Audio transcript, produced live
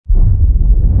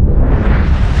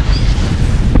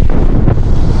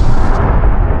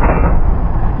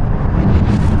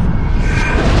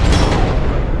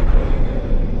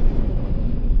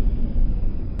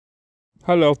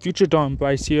Hello, Future Dawn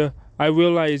Bryce here. I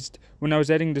realized when I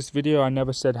was editing this video I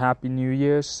never said Happy New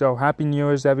Year's, so Happy New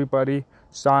Year's everybody.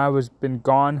 Sorry I was been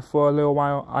gone for a little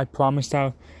while. I promised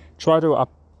I'll try to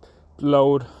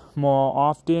upload more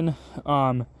often.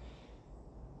 I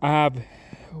have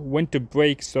winter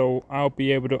break, so I'll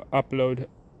be able to upload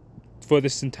for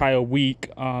this entire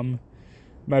week.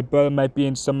 My brother might be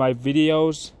in some of my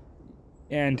videos.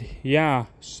 And yeah,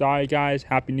 sorry guys,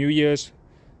 Happy New Year's.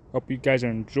 Hope you guys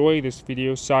enjoy this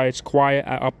video. Sorry it's quiet.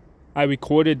 I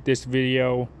recorded this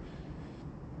video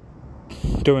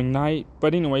during night.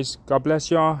 But anyways, God bless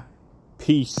y'all.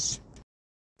 Peace.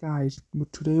 Guys,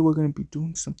 today we're going to be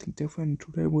doing something different.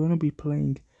 Today we're going to be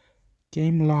playing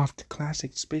GameLoft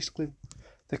Classics. Basically,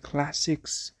 the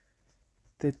classics,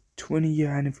 the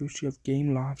 20-year anniversary of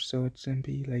GameLoft. So it's going to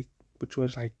be like, which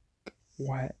was like,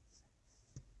 what?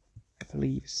 I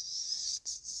believe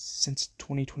since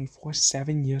 2024,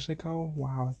 7 years ago.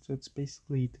 Wow, so it's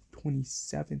basically the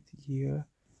 27th year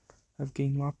of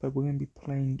GameLoft, but we're gonna be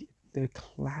playing the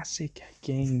classic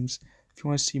games. If you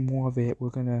want to see more of it,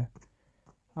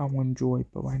 I will enjoy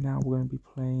it. But right now we're gonna be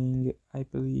playing, I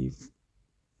believe,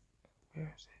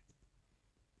 where is it?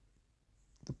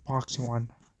 The boxing one.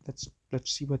 Let's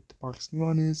see what the boxing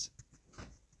one is,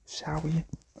 shall we?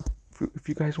 If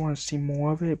you guys want to see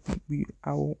more of it,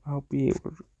 I'll be able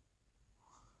to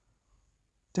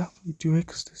definitely do it,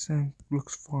 because this thing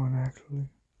looks fun actually.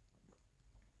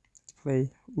 Let's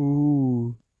play.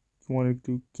 Ooh, you want to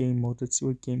do game mode? Let's see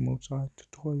what game modes are.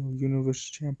 Tutorial, Universe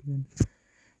Champion.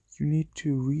 You need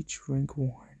to reach rank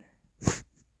 1.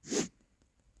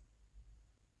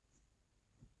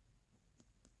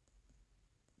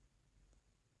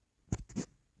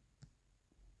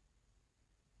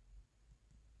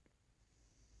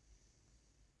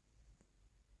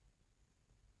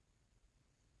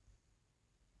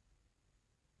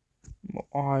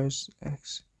 R's,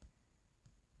 X.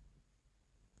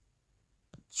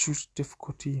 Choose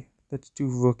difficulty. Let's do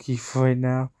rookie for right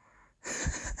now.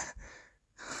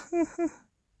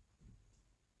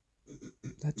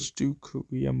 Let's do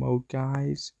career mode,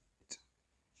 guys.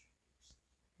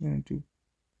 I'm gonna do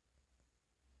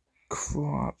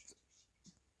crop.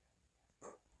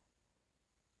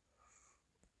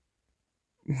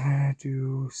 I'm gonna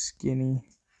do skinny.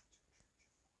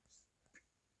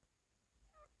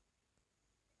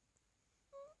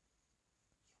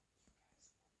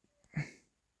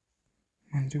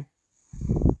 I'm gonna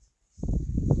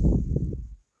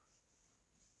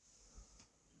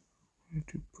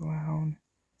do brown.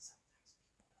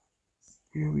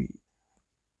 Really.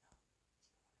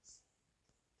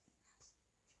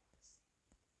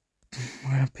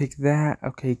 I'm gonna pick that.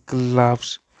 Okay,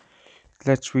 gloves.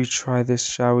 Let's retry this,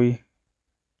 shall we?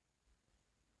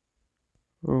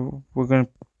 We're gonna.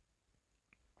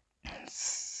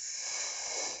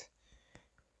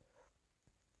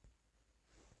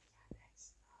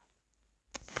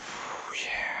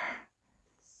 Yeah.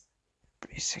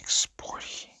 Basic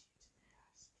sporty.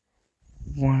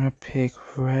 Wanna pick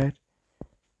red.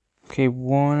 Okay,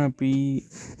 wanna be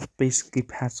basically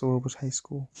Paso Robles High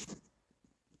School.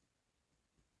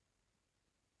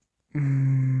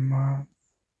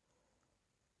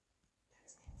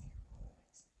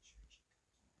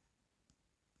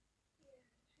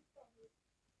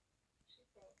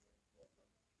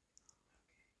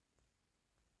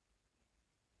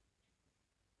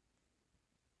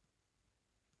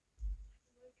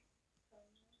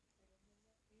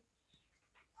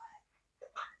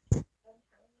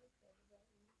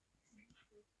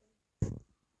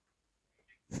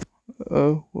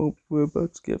 Oh, well, we're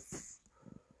about to get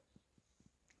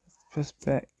press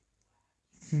back.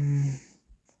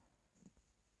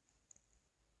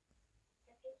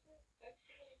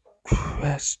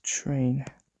 Press train.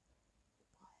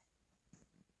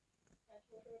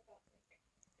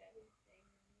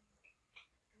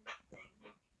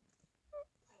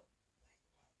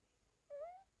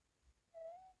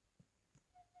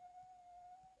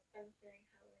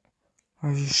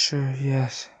 Are you sure?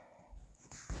 Yes.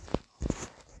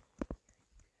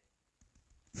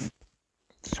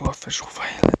 So official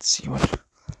file. Let's see what.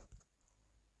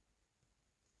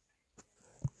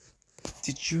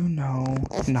 Did you know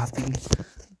nothing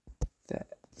that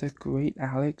the great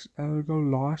Alex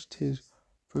Elgo lost his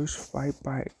first fight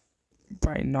by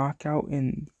knockout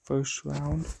in first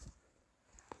round?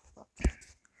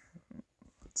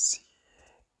 Let's see.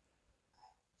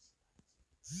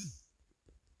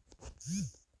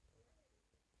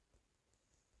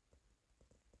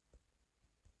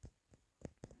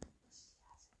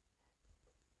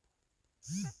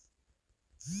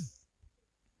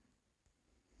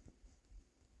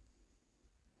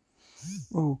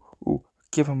 Oh,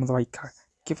 Give him the right card.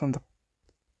 Give him the.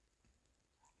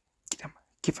 Get him.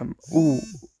 Give him. Ooh.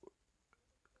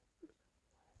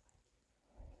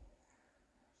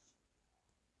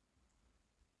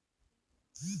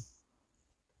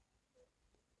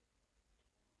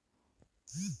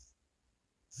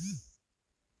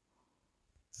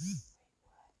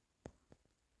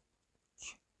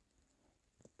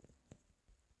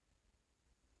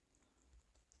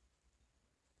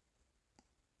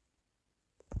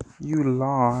 You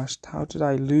lost. How did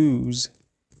I lose?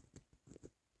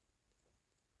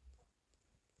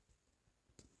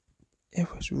 It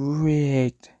was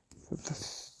rigged for the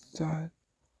third.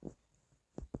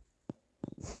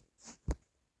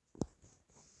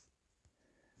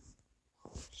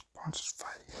 Sponsors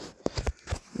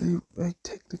fight. I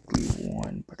technically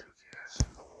won, but who cares?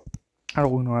 I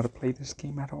don't know how to play this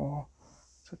game at all,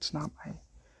 so it's not my.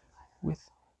 With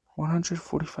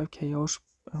 145 KOs,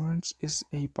 is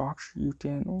a boxer you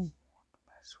can. Oh,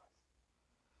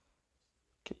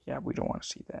 okay, yeah, we don't want to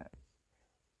see that.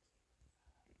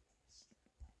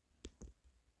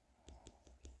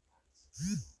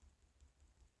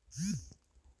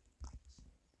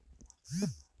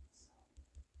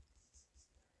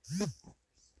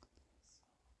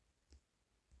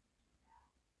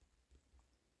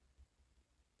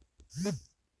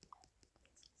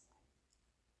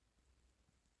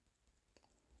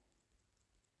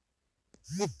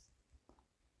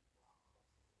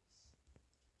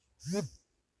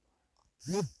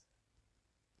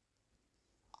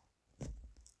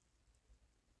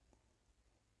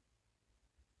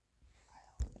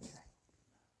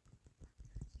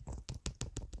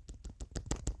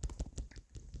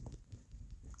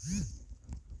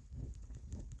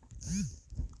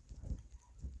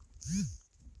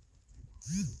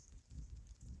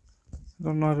 I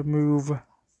don't know how to move.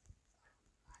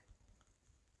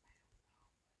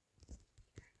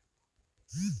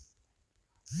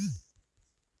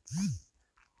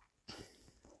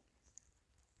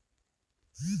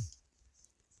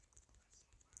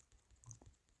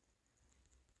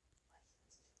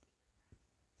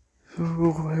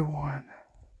 Oh, I won.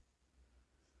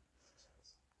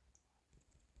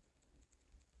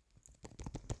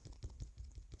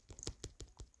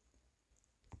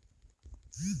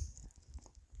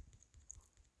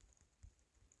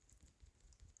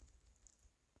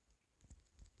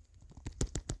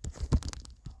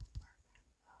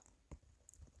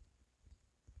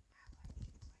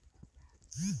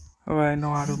 Oh, I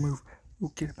know how to move.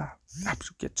 Oh, get him out.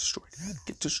 Absolutely get destroyed.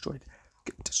 Get destroyed.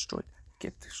 Get destroyed.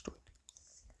 Get destroyed.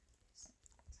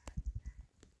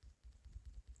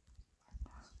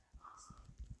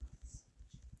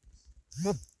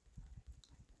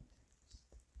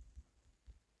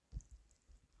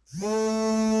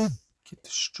 Get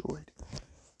destroyed.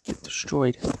 Get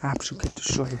destroyed. Absolutely get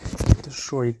destroyed. Get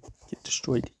destroyed. Get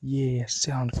destroyed. Yeah,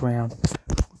 sit on the ground.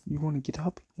 You want to get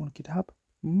up? You want to get up?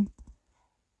 Hmm?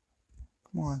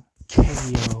 Come on.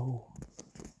 KO.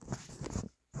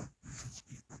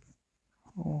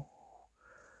 Oh,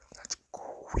 let's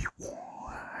go. We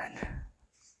won.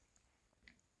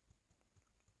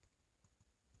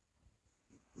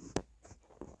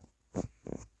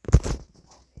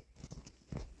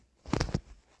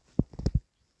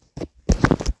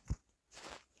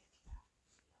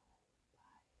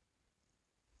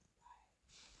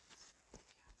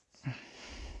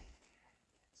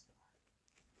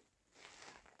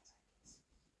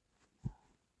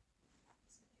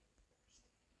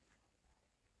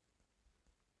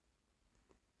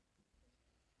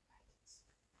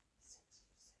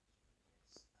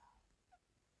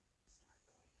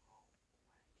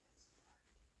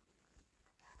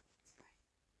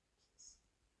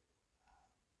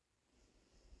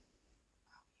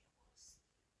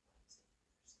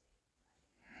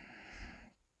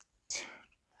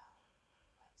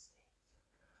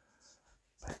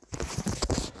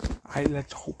 Alright,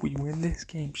 let's hope we win this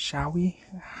game, shall we?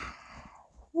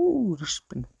 Ooh, this has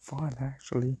been fun,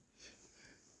 actually.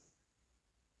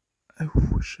 I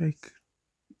wish I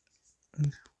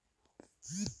could.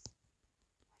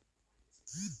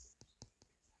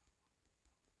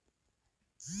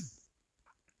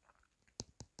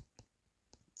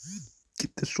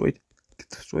 Get destroyed. Get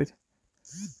destroyed.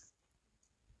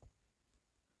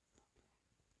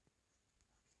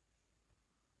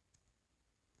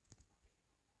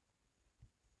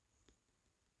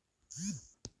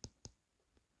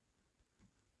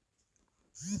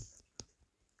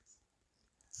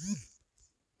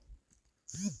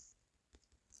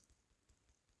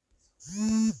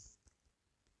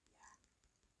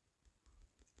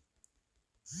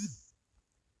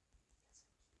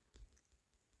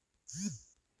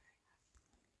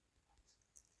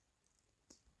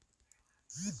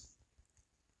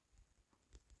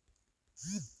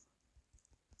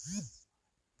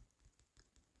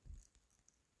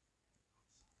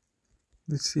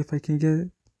 Let's see if I can get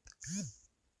it.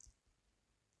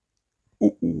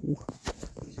 Ooh.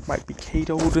 Might be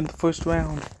KO'd in the first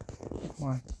round. Come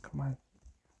on. Come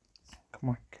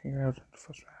on, KO'd in the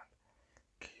first round.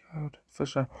 KO'd in the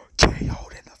first round.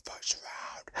 KO'd in the first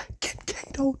round. Get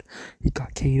KO'd. He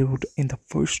got KO'd in the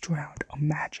first round.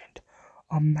 Imagine.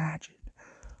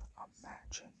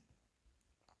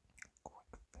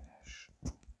 Quick finish.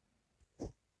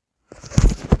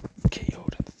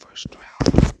 KO'd in the first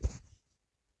round.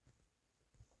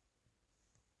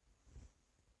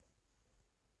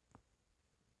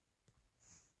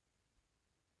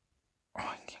 Oh,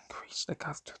 I can increase the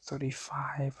cost to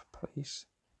 35, please.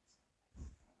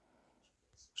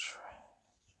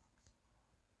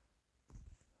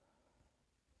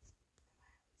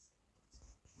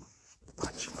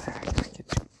 Punch bag. I get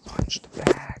to punch the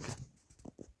bag.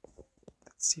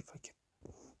 Let's see if I can.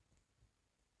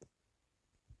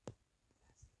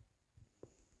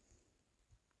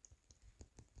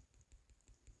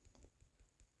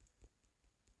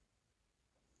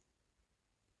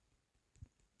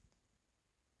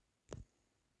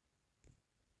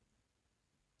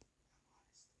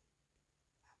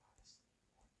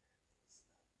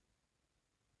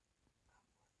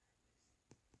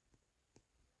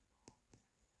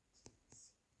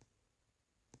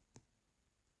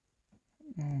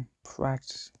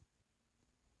 Practice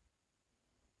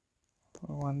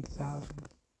for 1,000.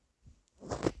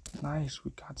 Nice, we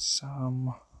got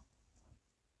some.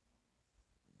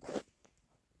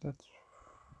 Let's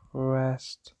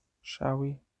rest, shall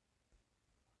we?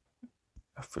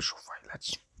 Official fight.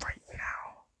 Let's fight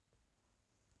now.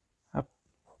 Our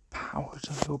power's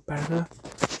a little better.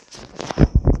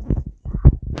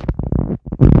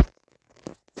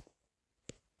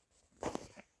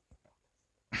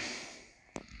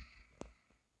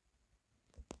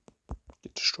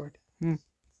 Get destroyed.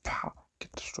 Pow.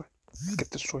 Get destroyed.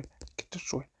 Get destroyed. Get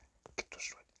destroyed. Get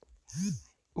destroyed.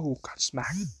 Ooh, got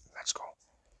smacked. Let's go.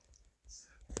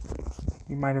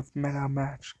 We might have met our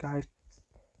match, guys.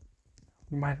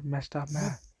 We might have messed up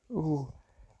match. Ooh.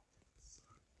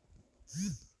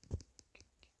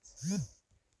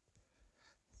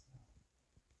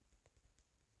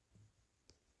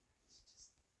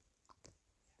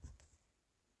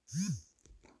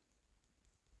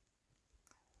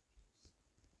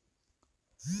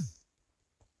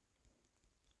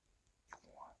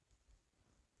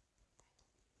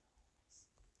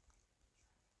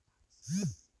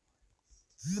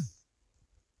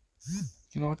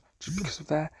 You know what? Just because of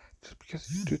that, just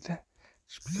because you do that,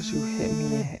 just because you hit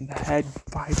me in the head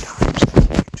 5 times, you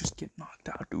just get knocked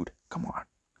out, dude. Come on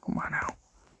now.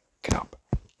 Get up.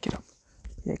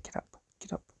 Yeah, get up.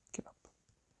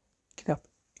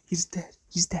 He's dead.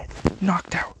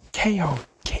 Knocked out. KO'd.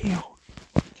 Dude,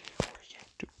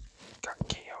 got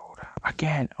KO'd.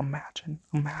 Again, imagine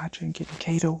getting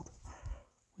KO'd.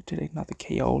 We did another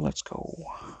KO. Let's go.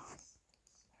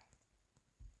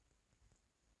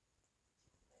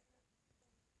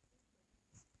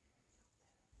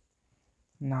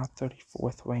 Now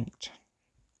 34th ranked.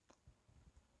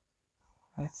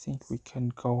 I think we can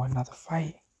go another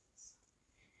fight.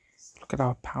 Look at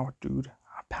our power, dude.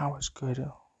 Our power's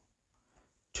good.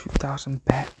 2,000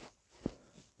 bet.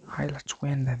 Alright, let's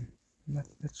win then.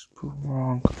 Let's prove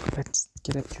wrong. Let's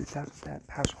get a 2,000 bet.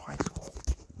 Pass high school.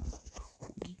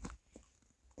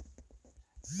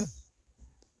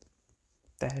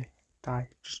 Die.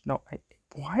 Just no.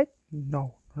 What?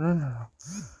 No.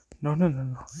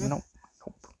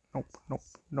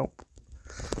 Nope.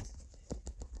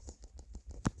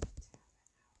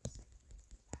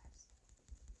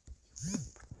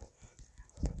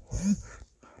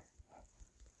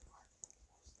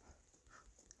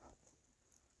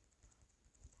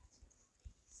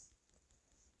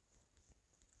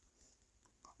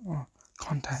 Oh,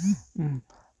 contact.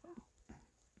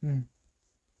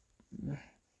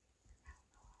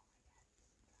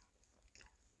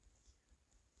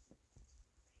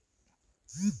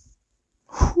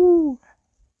 Whew.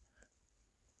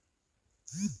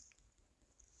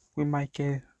 We might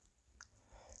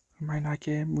not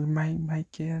get, we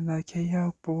might get another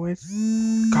KO, boys.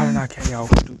 Got another KO,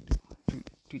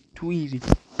 dude, too easy.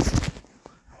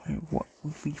 What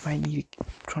we might need to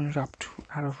turn it up to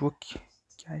out of rookie,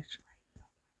 guys.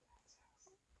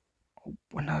 Oh,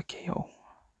 another KO'd,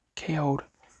 dude.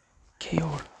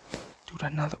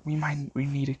 Another. We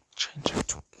need to change it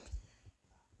to.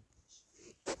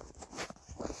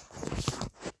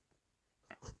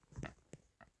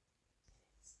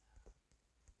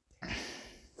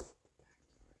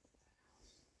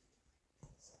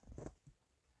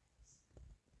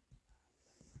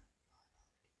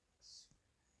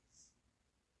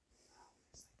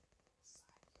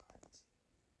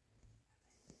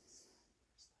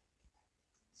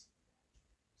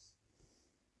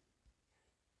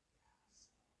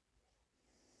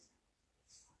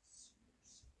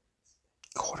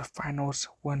 quarterfinals.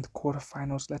 We're in the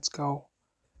quarterfinals. Let's go.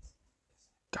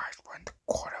 Guys, we're in the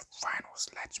quarterfinals.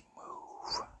 Let's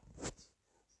move.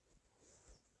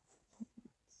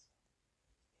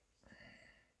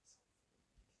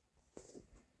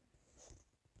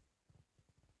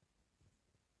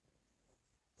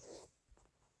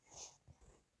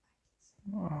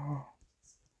 Oh.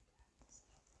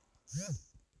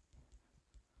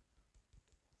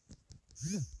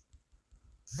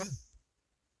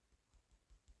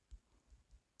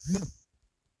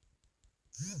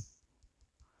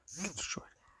 Get destroyed.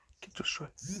 Get destroyed.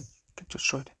 Get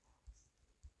destroyed.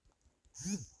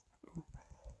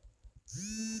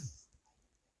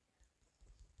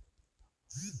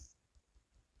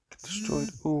 Get destroyed.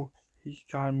 Oh, he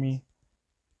got me.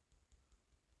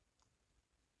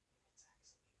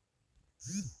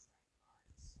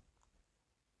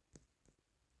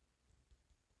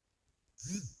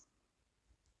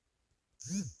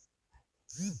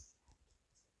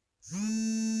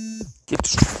 Get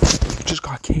destroyed. You just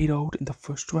got KO'd in the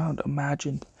first round.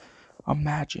 Imagine.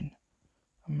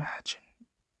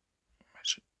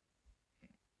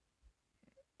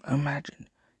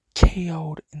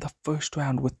 KO'd in the first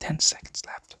round with 10 seconds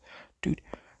left. Dude,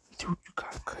 you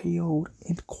got KO'd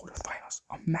in the quarterfinals.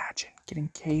 Imagine getting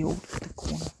KO'd in the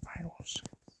quarterfinals.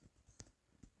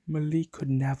 Malik could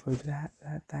never let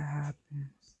that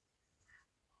happen.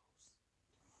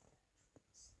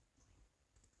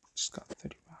 Just got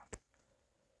 30 round.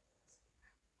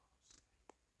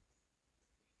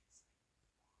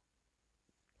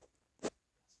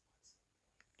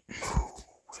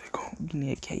 We're going to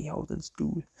need a KO this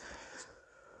dude.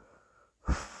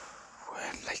 We're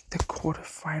in like the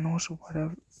quarterfinals or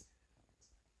whatever.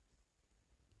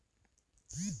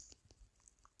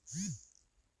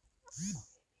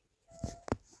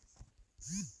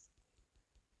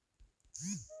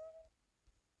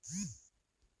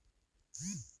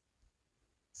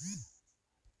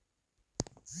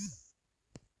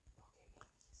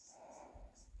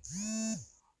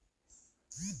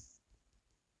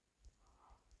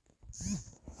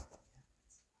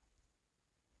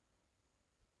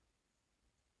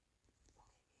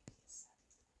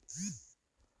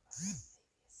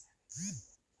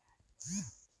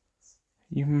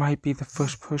 You might be the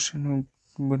first person who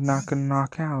we're not gonna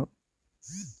knock out.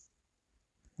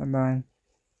 Bye-bye.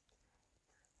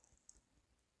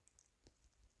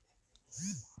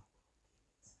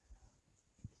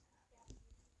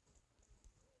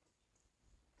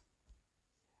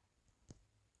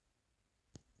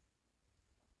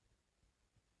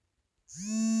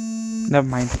 Never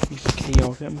mind, we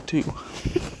KO'd him too.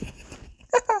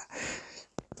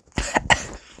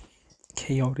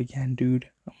 KO'd again, dude.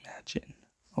 Imagine.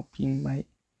 Hope you might.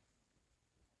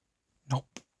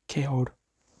 Nope. KO'd.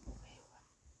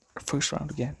 First round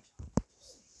again.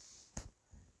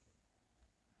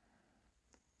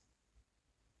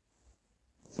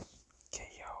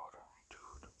 KO'd.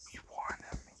 Dude, we won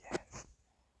him again.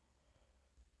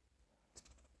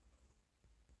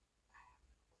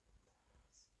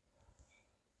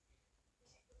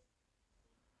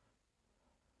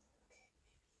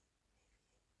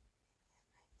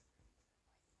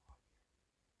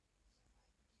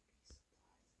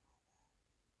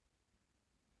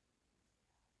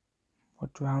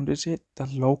 What round is it? The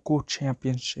local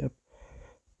championship.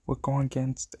 We're going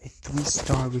against a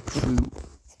 3-star recruit.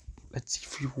 Let's see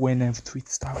if we win a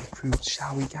 3-star recruit,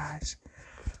 shall we, guys?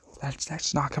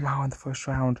 Let's knock him out in the first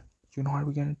round. You know what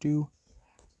we're gonna do?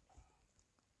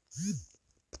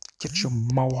 Get your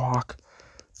mohawk,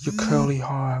 your curly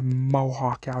hair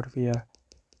mohawk out of here.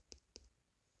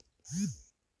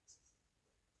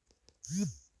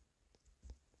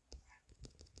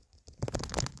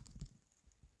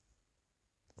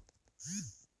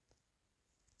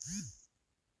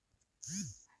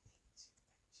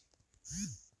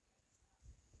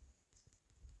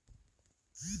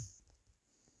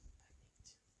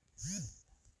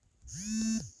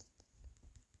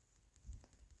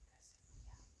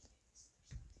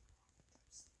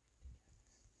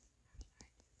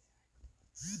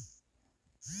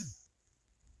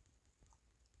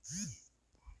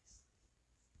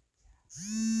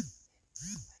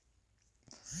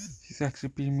 He's actually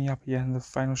beating me up here in the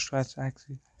final stretch,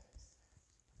 actually.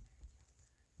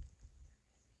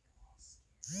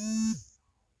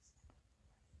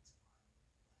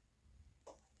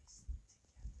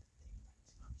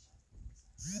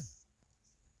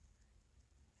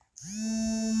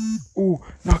 Ooh,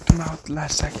 knocked him out the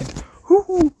last second.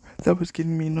 Woohoo! That was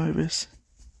getting me nervous.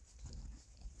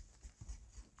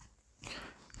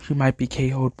 He might be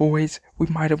KO'd, boys. We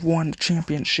might have won the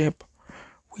championship.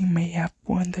 We may have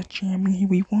won the championship.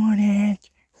 We won it.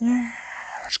 Yeah,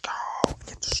 let's go.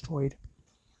 Get destroyed.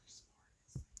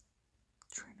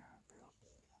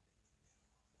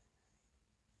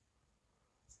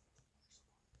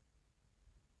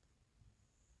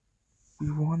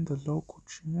 We won the local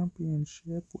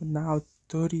championship. We're now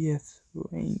 30th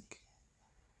rank.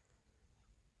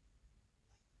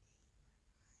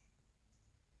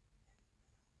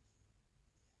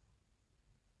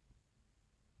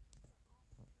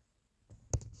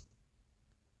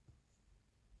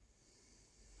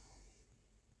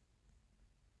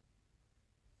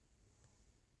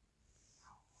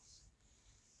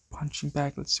 Punching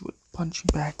bag. Let's see what punching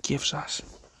bag gives us.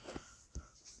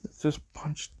 Let's just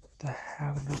punch the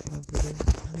hell out of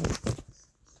it.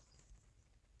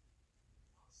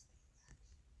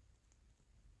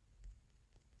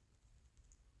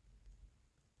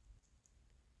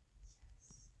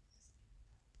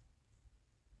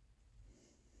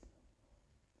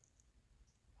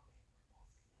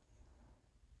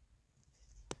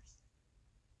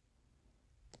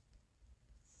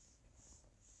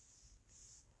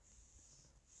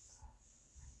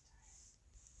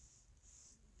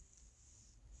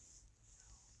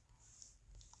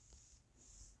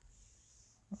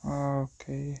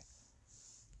 Okay.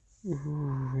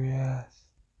 Ooh, yes.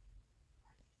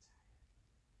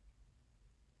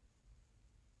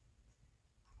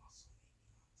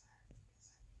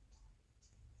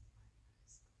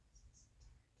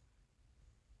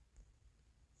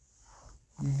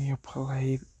 We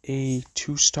played a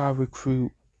 2-star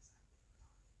recruit.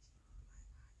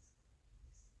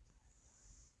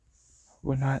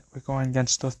 We're going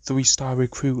against a 3-star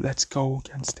recruit. Let's go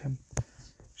against him.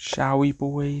 Shall we,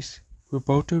 boys?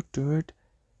 Roberto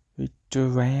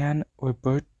Duran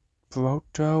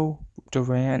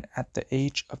at the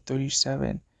age of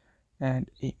 37 and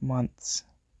 8 months.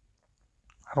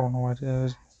 I don't know what it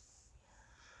is.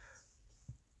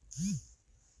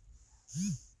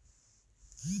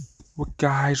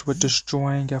 We're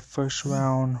destroying at first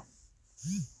round.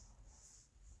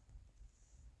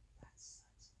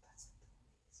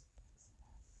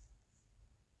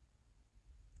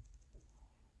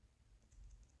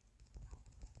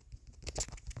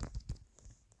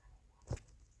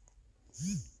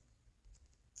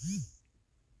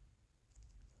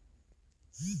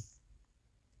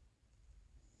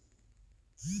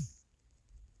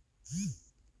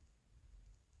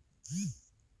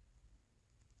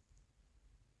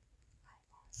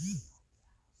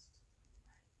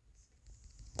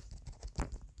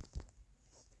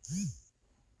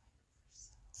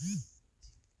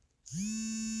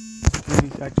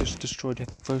 I just destroyed a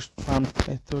third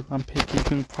round pick,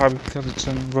 even probably because it's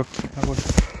a rookie.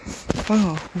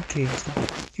 Oh, okay.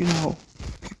 So,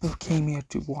 people came here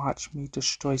to watch me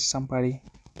destroy somebody.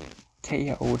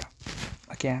 KO'd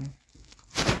again.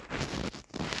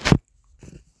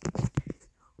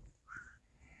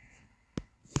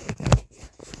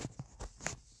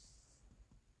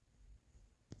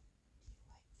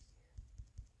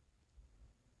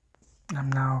 I'm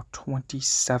now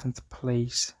 27th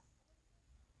place.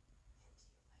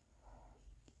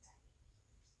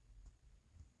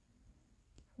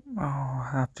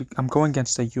 Oh, I'm going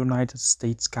against a United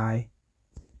States guy.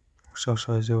 So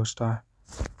 0-star.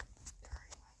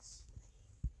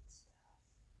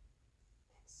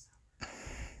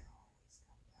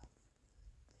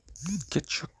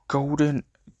 Get your golden.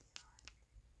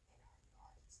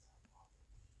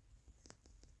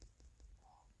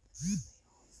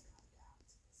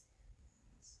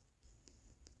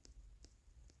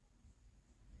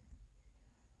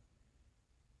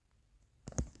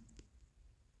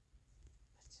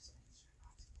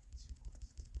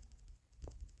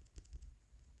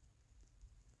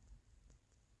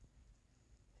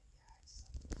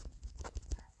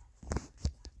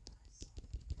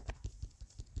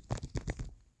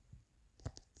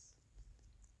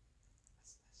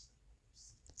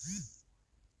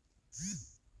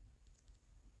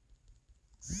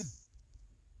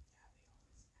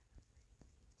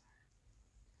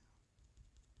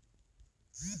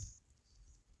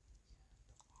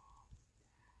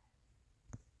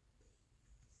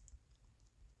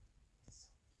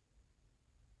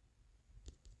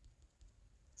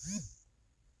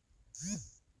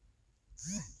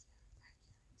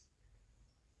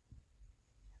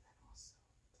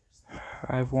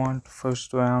 I won the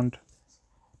first round.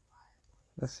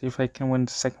 Let's see if I can win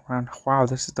the second round. Wow,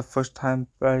 this is the first time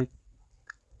I...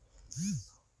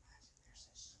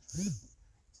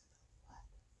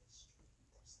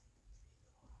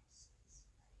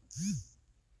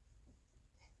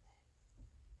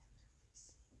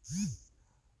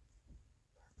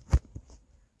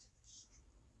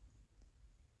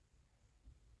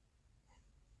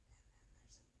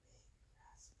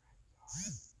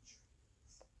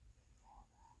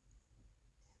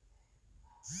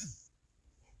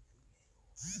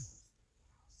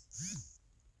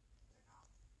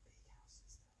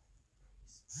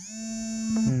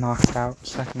 knocked out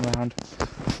second round.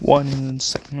 Won in the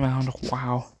second round.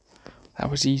 Wow. That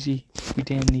was easy. We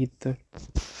didn't need the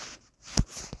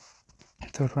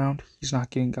third round. He's not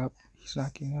getting up. He's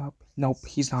not getting up. Nope,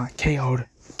 he's not. KO'd.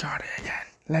 Got it again.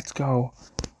 Let's go.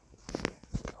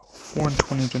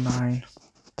 120 to 9.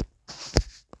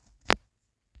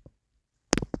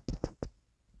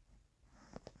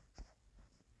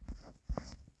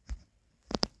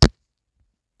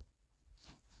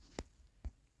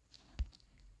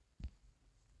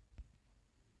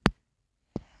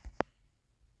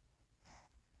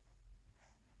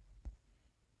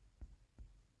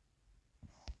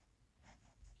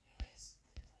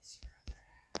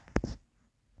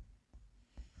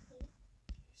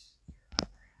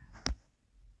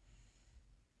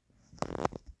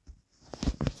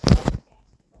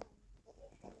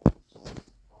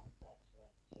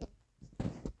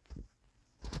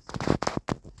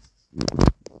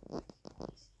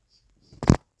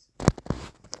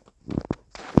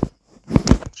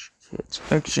 Kids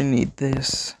actually need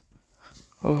this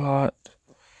a lot.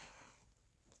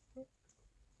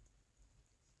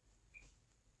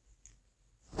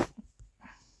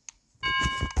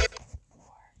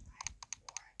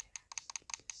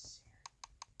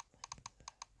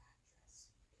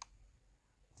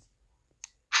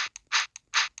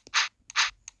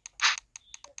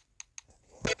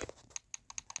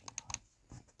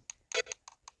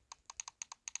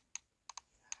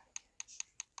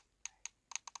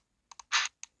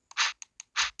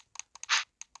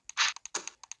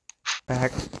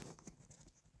 Back.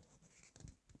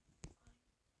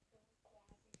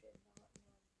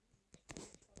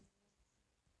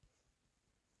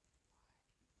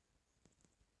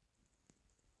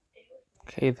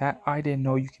 Okay, that I didn't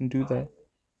know you can do that.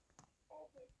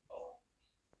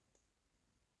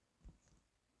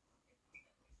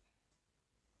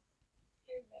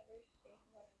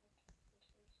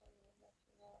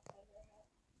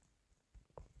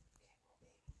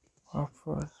 Well,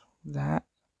 for that,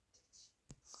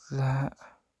 that,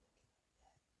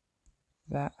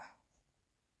 that.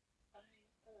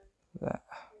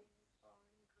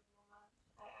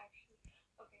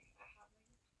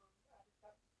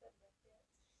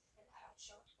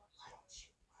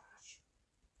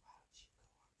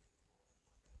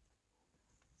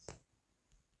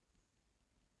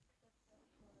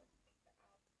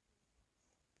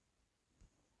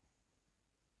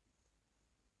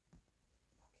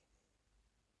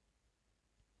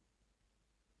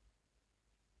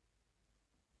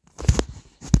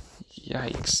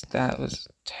 Yikes, that was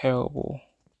terrible.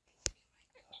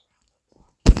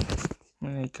 And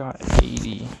they got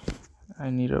 80. I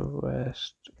need a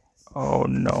rest. Oh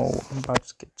no, I'm about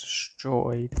to get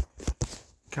destroyed.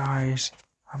 Guys,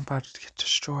 I'm about to get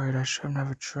destroyed. I should have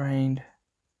never trained.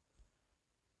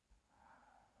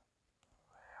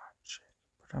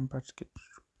 But I'm about to get destroyed.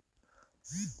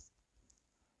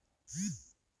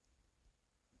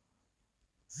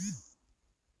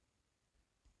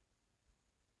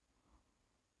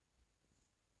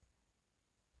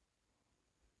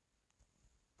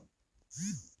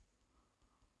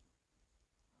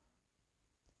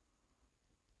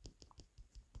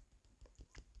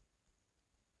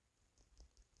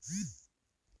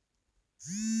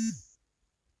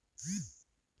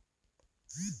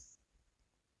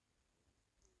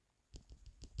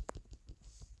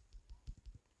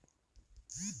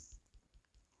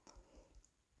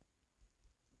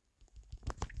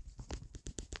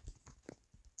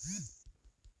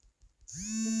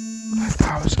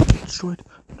 I was getting destroyed.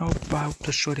 No, but I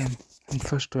destroyed him in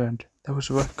first round. That was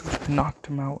a record. I knocked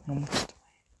him out almost.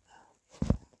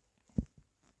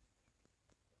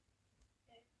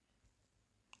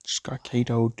 Just got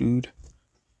KO'd, dude.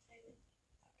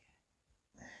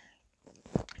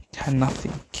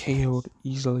 10-0. KO'd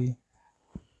easily.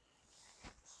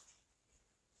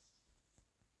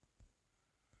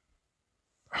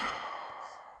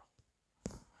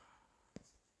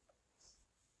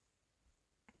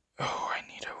 Oh, I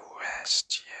need a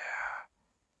rest, yeah.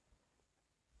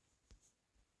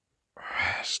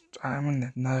 Rest. I'm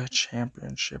in another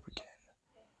championship again.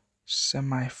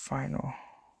 Semi-final.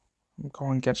 I'm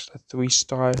going against a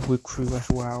 3-star recruit as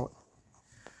well.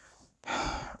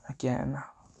 Again.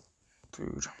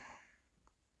 Dude.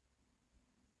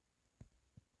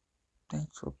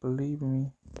 Thanks for believing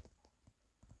me.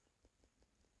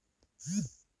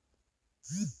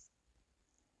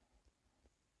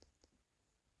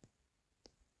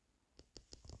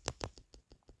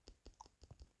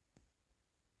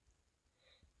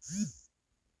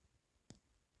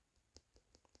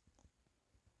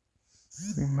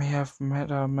 We may have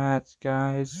met our match,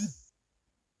 guys.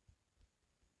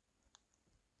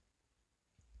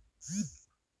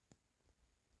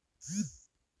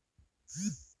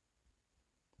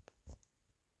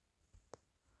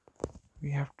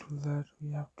 We have to do that.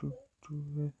 We have to do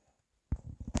it.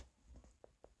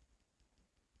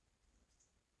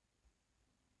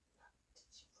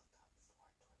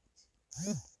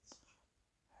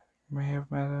 May have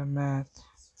better math.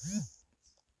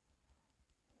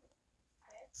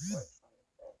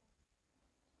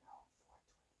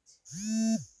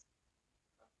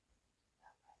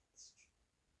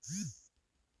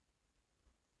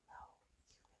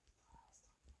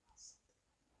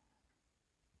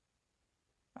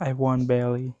 I won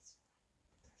barely.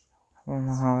 I don't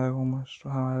know how I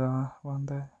won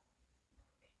that.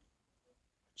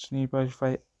 Just need to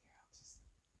fight.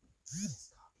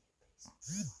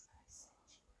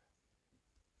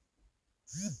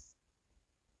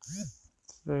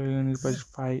 So you need to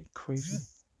fight crazy.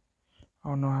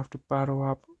 Oh no, I have to battle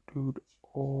up, dude.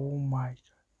 Oh my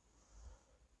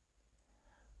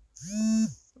god.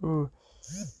 Oh.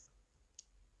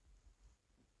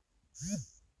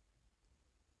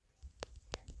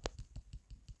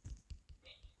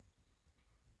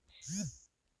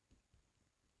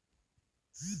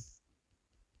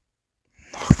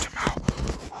 Knocked him out.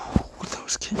 Ooh,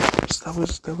 those kills. That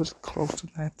was closer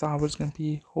than I thought it was gonna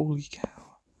be. Holy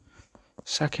cow.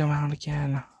 Second round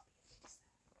again.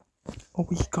 Oh,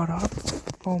 he got up.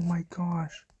 Oh my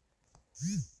gosh.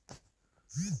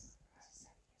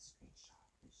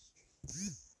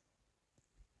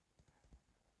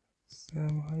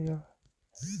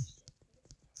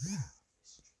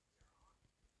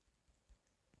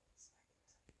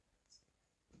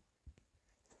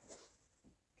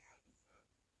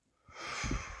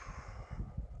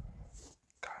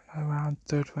 Round,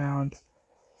 third round.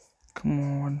 Come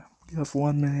on. We have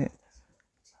 1 minute.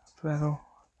 Battle.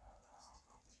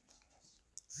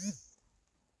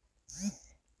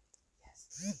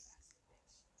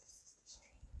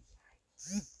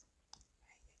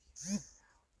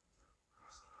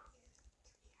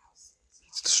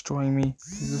 He's destroying me.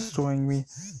 He's destroying me.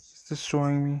 He's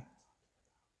destroying me.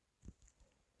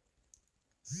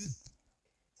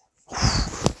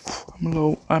 I'm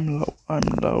low. I'm low. I'm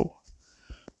low.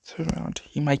 Third round.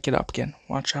 He might get up again.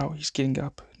 Watch out. He's getting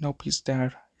up. Nope, he's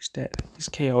dead. He's dead. He's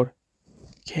KO'd.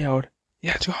 KO'd.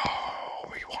 Yeah. Oh,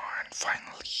 we won.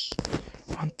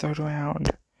 Finally. On third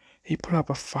round. He put up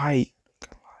a fight.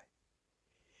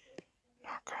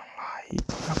 Not gonna lie. He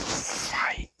put up a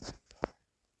fight.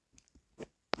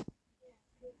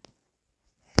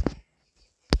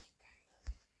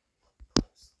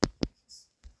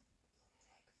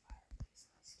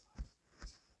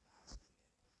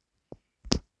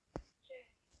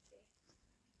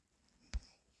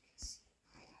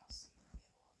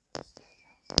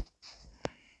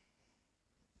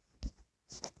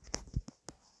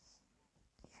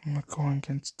 We're going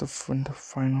against the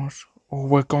finals. Oh,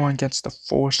 we're going against the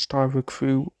 4-star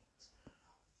recruit.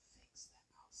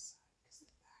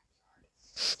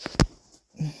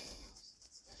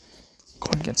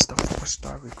 Going against the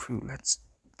 4-star recruit. Let's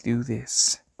do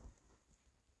this.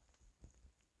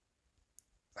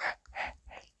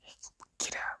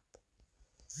 Get up.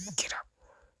 Get up.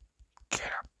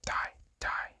 Get up. Die.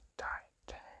 Die. Die.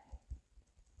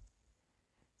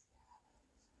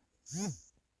 Die.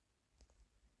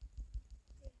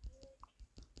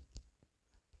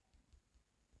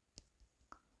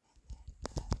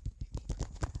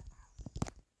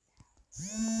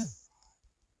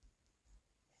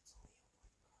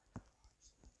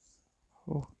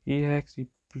 Oh, he actually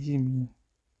beat me.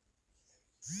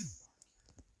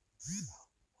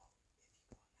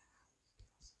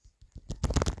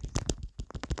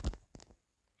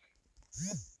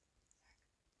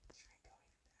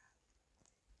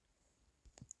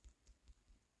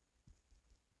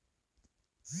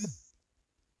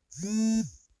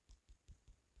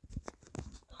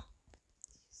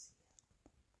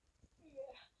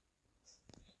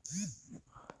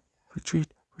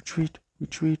 Retreat, retreat,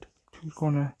 retreat to the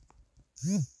corner.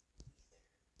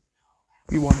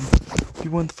 We won. We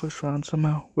won the first round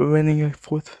somehow. We're winning a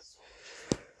fourth.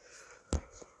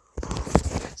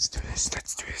 Let's do this.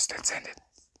 Let's do this. Let's end it.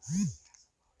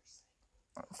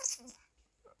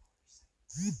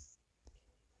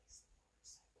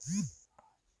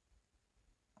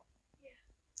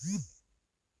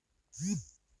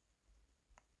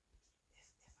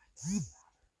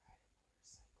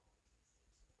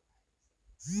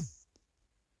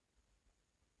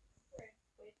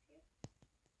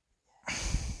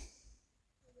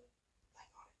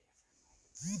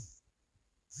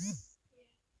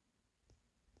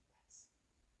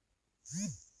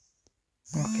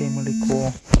 Okay, really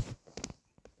cool.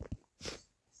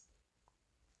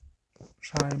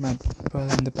 Sorry, my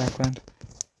brother in the background.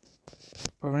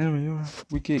 But anyway,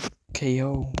 we get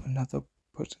KO another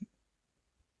person.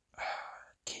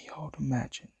 KO'd,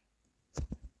 imagine.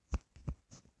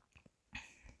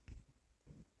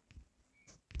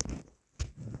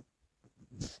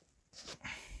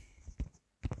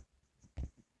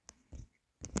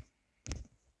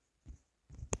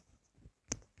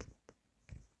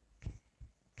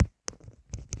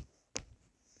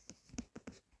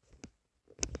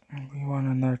 And we want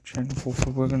another channel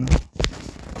for we're gonna.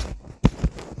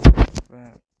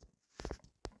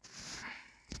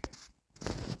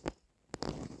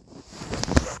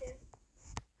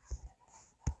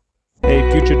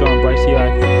 Hey, Future Dawn Bryce here.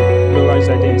 I realized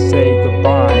I didn't say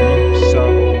goodbye.